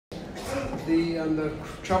the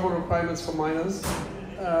travel requirements for minors,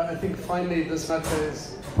 I think finally this matter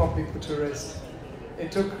is properly put to rest.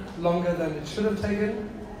 It took longer than it should have taken.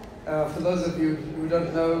 For those of you who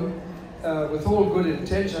don't know, with all good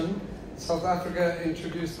intention, South Africa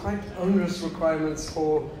introduced quite onerous requirements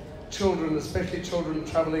for children, especially children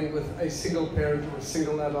traveling with a single parent or a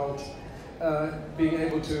single adult, being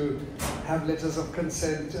able to have letters of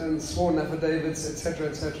consent and sworn affidavits, etc.,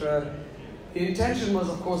 etc. The intention was,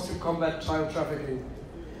 of course, to combat child trafficking.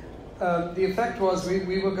 The effect was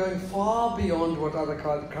we were going far beyond what other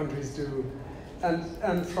countries do.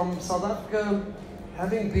 And from South Africa,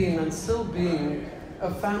 having been and still being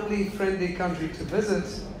a family-friendly country to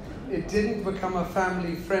visit, it didn't become a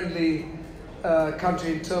family-friendly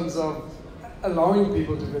country in terms of allowing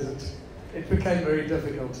people to visit. It became very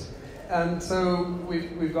difficult. And so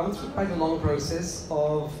we've gone through quite a long process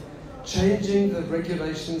of changing the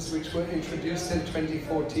regulations which were introduced in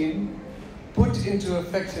 2014, put into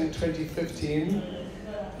effect in 2015.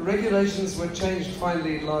 The regulations were changed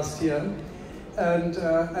finally last year, and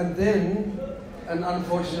then an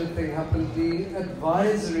unfortunate thing happened. The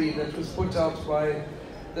advisory that was put out by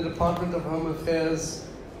the Department of Home Affairs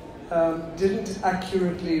didn't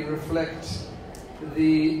accurately reflect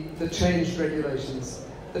the changed regulations.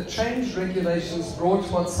 The changed regulations brought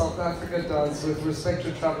what South Africa does with respect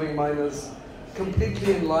to traveling minors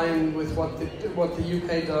completely in line with what the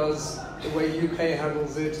UK does, the way UK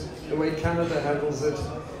handles it, the way Canada handles it,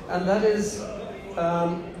 and that is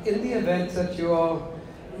in the event that you're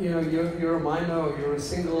a minor or you're a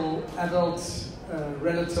single adult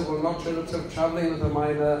relative or not relative traveling with a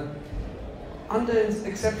minor, under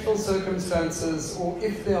exceptional circumstances or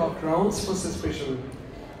if there are grounds for suspicion,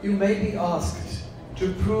 you may be asked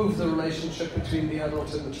to prove the relationship between the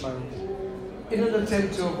adult and the child in an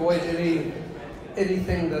attempt to avoid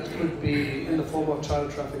anything that could be in the form of child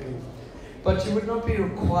trafficking. But you would not be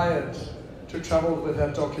required to travel with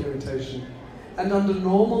that documentation. And under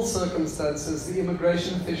normal circumstances, the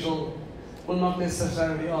immigration official will not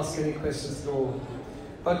necessarily ask any questions at all.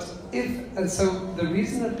 But so the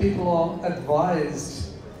reason that people are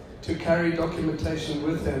advised to carry documentation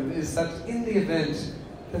with them is that in the event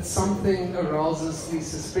that something arouses the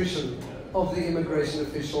suspicion of the immigration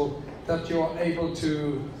official, that you are able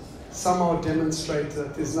to somehow demonstrate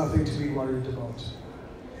that there's nothing to be worried about.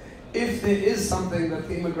 If there is something that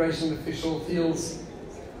the immigration official feels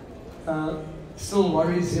still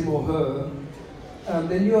worries him or her,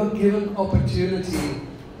 then you are given opportunity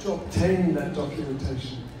to obtain that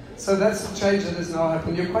documentation. So that's the change that has now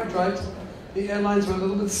happened. You're quite right, the airlines were a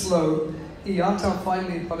little bit slow. IATA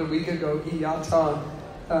finally, about a week ago, IATA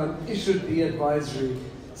issued the advisory.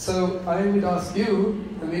 So I would ask you,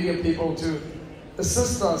 the media people, to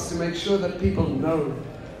assist us to make sure that people know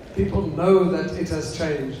that it has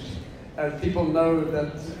changed, and people know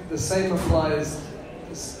that the same applies,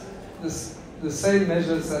 the same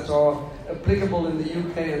measures that are applicable in the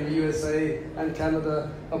UK and the USA and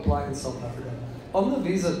Canada apply in South Africa. On the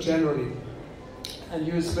visa generally, and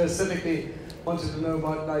you specifically wanted to know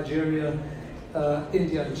about Nigeria,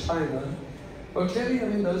 India and China, well clearly, I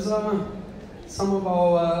mean, those are some of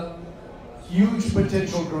our huge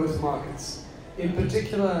potential growth markets. In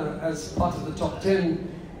particular, as part of the top 10,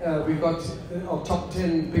 we've got our top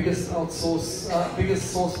 10 biggest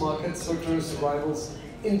source markets for tourist arrivals.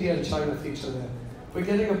 India and China feature there. We're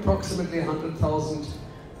getting approximately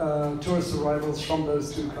 100,000 tourist arrivals from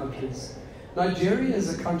those two countries. Nigeria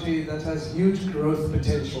is a country that has huge growth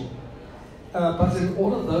potential. But in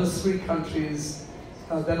all of those three countries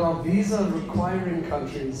that are visa requiring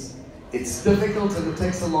countries, it's difficult and it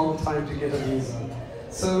takes a long time to get a visa.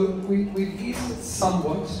 So we've eased it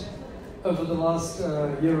somewhat over the last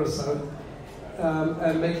year or so,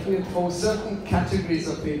 and making it for certain categories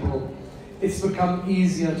of people. It's become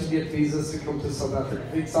easier to get visas to come to South Africa.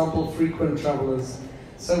 For example, frequent travelers.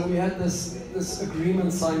 So we had this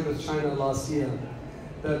agreement signed with China last year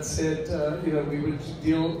that said, we would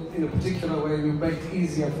deal in a particular way, we would make it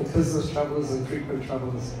easier for business travelers and frequent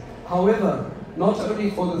travelers. However, not only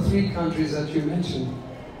for the three countries that you mentioned,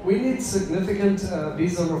 we need significant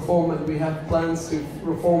visa reform, and we have plans to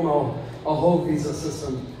reform our whole visa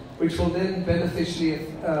system, which will then beneficially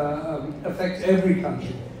affect every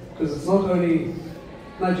country. Because it's not only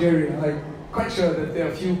Nigeria. I'm quite sure that there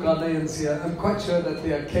are a few Ghanaians here. I'm quite sure that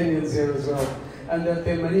there are Kenyans here as well. And that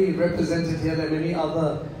there are many represented here. There are many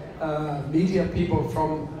other media people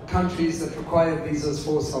from countries that require visas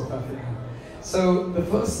for South Africa. So the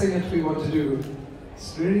first thing that we want to do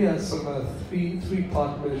is really a sort of a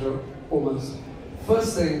three-part measure almost.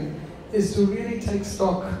 First thing is to really take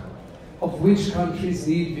stock of which countries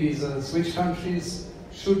need visas, which countries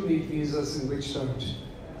should need visas and which don't.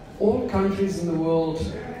 All countries in the world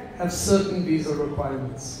have certain visa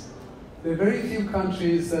requirements. There are very few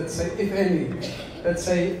countries that say, if any, that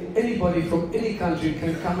say anybody from any country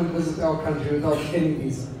can come and visit our country without any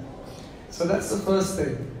visa. So that's the first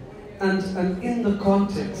thing. And in the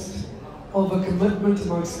context of a commitment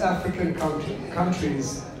amongst African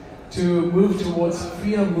countries to move towards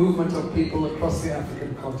freer movement of people across the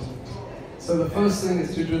African continent. So the first thing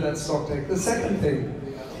is to do that stock take. The second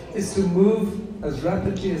thing is to move as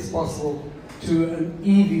rapidly as possible to an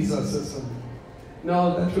e-visa system.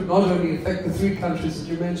 Now, that would not only affect the 3 countries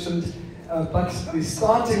that you mentioned, but the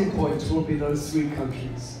starting point will be those 3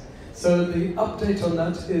 countries. So the update on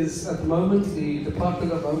that is, at the moment, the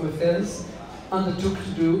Department of Home Affairs undertook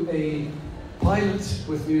to do a pilot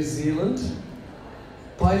with New Zealand,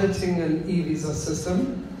 piloting an e-visa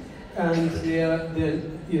system, and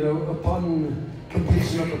upon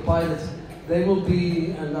completion of the pilot, they will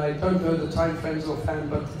be, and I don't know the time frames offhand,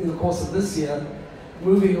 but in the course of this year,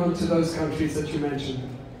 moving on to those countries that you mentioned.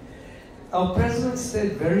 Our President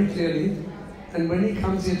said very clearly, and when he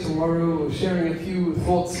comes here tomorrow, sharing a few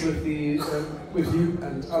thoughts with you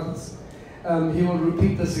and others, he will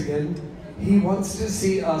repeat this again. He wants to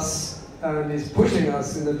see us, and is pushing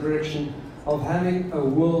us in the direction of having a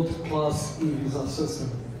world-class e-visa system.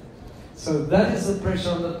 So that is the pressure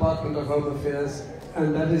on the Department of Home Affairs,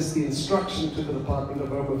 and that is the instruction to the Department of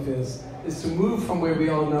Home Affairs, is to move from where we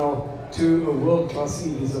are now to a world-class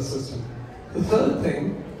e-visa system. The third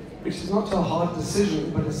thing, which is not a hard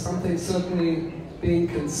decision, but is something certainly being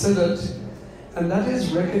considered, and that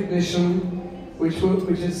is recognition, which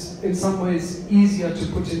is in some ways easier to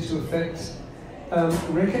put into effect,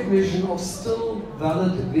 recognition of still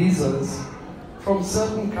valid visas from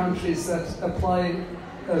certain countries that apply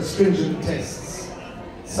stringent tests.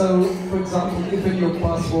 So, for example, if in your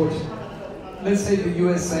passport, let's say the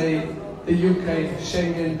USA, the UK,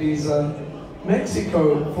 Schengen visa,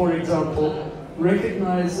 Mexico, for example,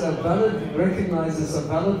 recognizes a valid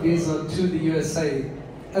visa to the USA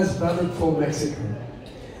as valid for Mexico.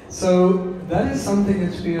 So that is something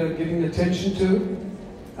that we are giving attention to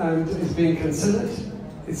and is being considered.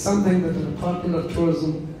 It's something that the Department of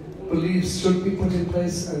Tourism believes should be put in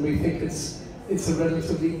place, and we think it's a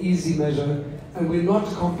relatively easy measure, and we're not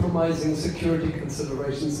compromising security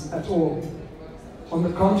considerations at all. On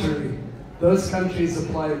the contrary, those countries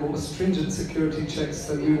apply more stringent security checks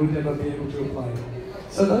than we would ever be able to apply.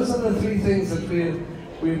 So those are the 3 things that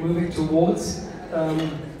we're moving towards.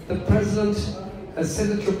 The President has said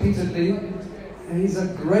it repeatedly, and he's a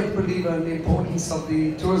great believer in the importance of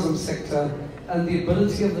the tourism sector and the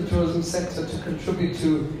ability of the tourism sector to contribute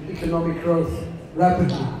to economic growth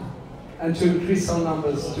rapidly and to increase our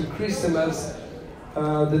numbers, to increase them as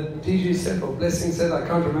the DG said, or Blessing said, I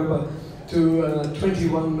can't remember, to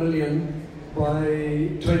 21 million by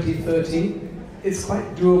 2030. It's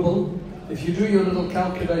quite doable. If you do your little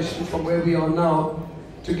calculation from where we are now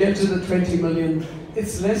to get to the 20 million,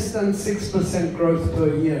 it's less than 6% growth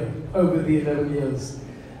per year over the 11 years.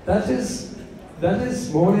 That is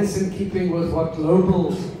more or less in keeping with what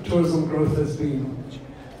global tourism growth has been.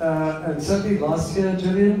 And certainly last year,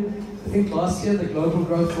 Gillian, I think last year the global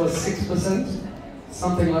growth was 6%,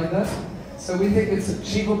 something like that. So we think it's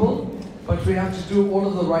achievable, but we have to do all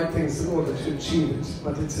of the right things in order to achieve it,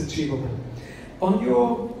 but it's achievable. On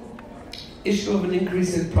your issue of an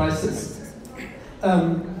increase in prices,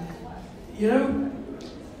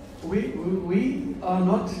 we are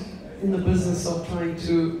not in the business of trying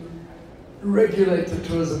to regulate the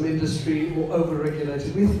tourism industry or over-regulate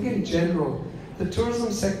it. We think in general, the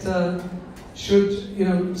tourism sector should,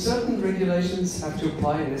 certain regulations have to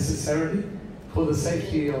apply necessarily for the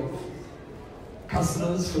safety of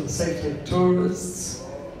customers, for the safety of tourists.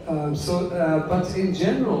 But in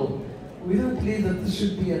general, we don't believe that this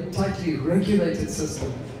should be a tightly regulated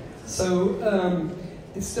system. So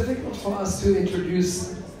it's difficult for us to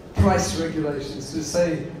introduce price regulations, to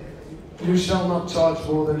say you shall not charge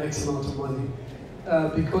more than X amount of money,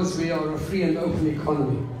 because we are a free and open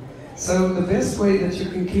economy. So the best way that you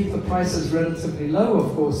can keep the prices relatively low,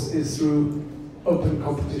 of course, is through open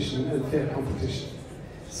competition and fair competition.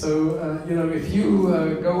 So, if you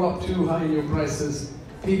go up too high in your prices,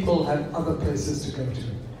 people have other places to go to.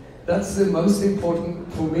 That's the most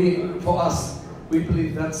important for us. We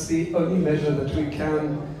believe that's the only measure that we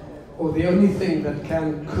can, or the only thing that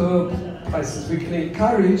can curb prices. We can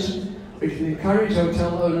encourage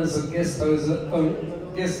hotel owners and guest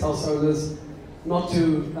house owners not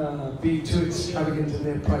to be too extravagant in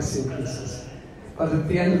their price increases. But at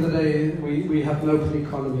the end of the day, we have an open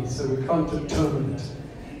economy, so we can't determine it.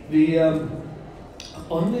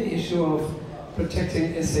 On the issue of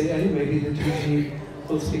protecting SAA. Maybe the DG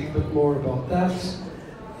will speak a bit more about that.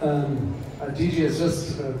 DG has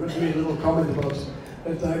just written me a little comment about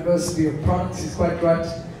the diversity of products. He's quite right.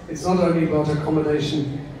 It's not only about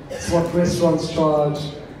accommodation, it's what restaurants charge,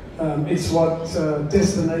 it's what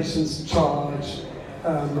destinations charge,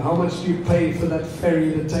 how much do you pay for that ferry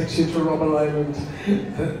that takes you to Robben Island,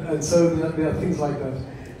 and so there are things like that.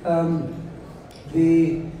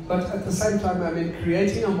 But at the same time, I mean,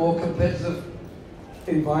 creating a more competitive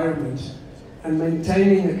environment and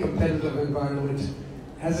maintaining a competitive environment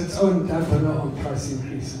has its own dampener on price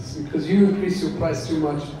increases. Because you increase your price too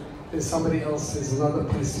much, there's somebody else, there's another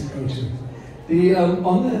place to go to.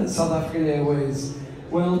 On the South African Airways,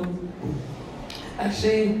 well,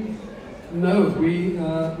 actually, no, we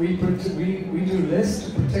do less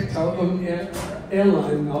to protect our own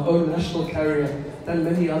airline, our own national carrier, than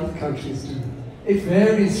many other countries do. It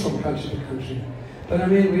varies from country to country. But I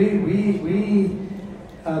mean, we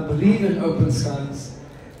believe in open skies,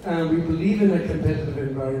 and we believe in a competitive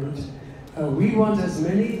environment. We want as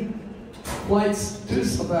many flights to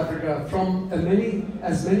South Africa from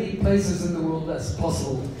as many places in the world as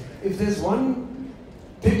possible. If there's one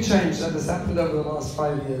big change that has happened over the last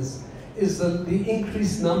 5 years, is the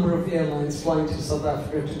increased number of airlines flying to South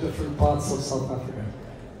Africa, to different parts of South Africa.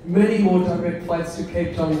 Many more direct flights to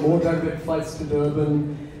Cape Town, more direct flights to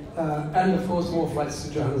Durban, and of course more flights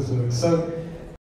to Johannesburg. So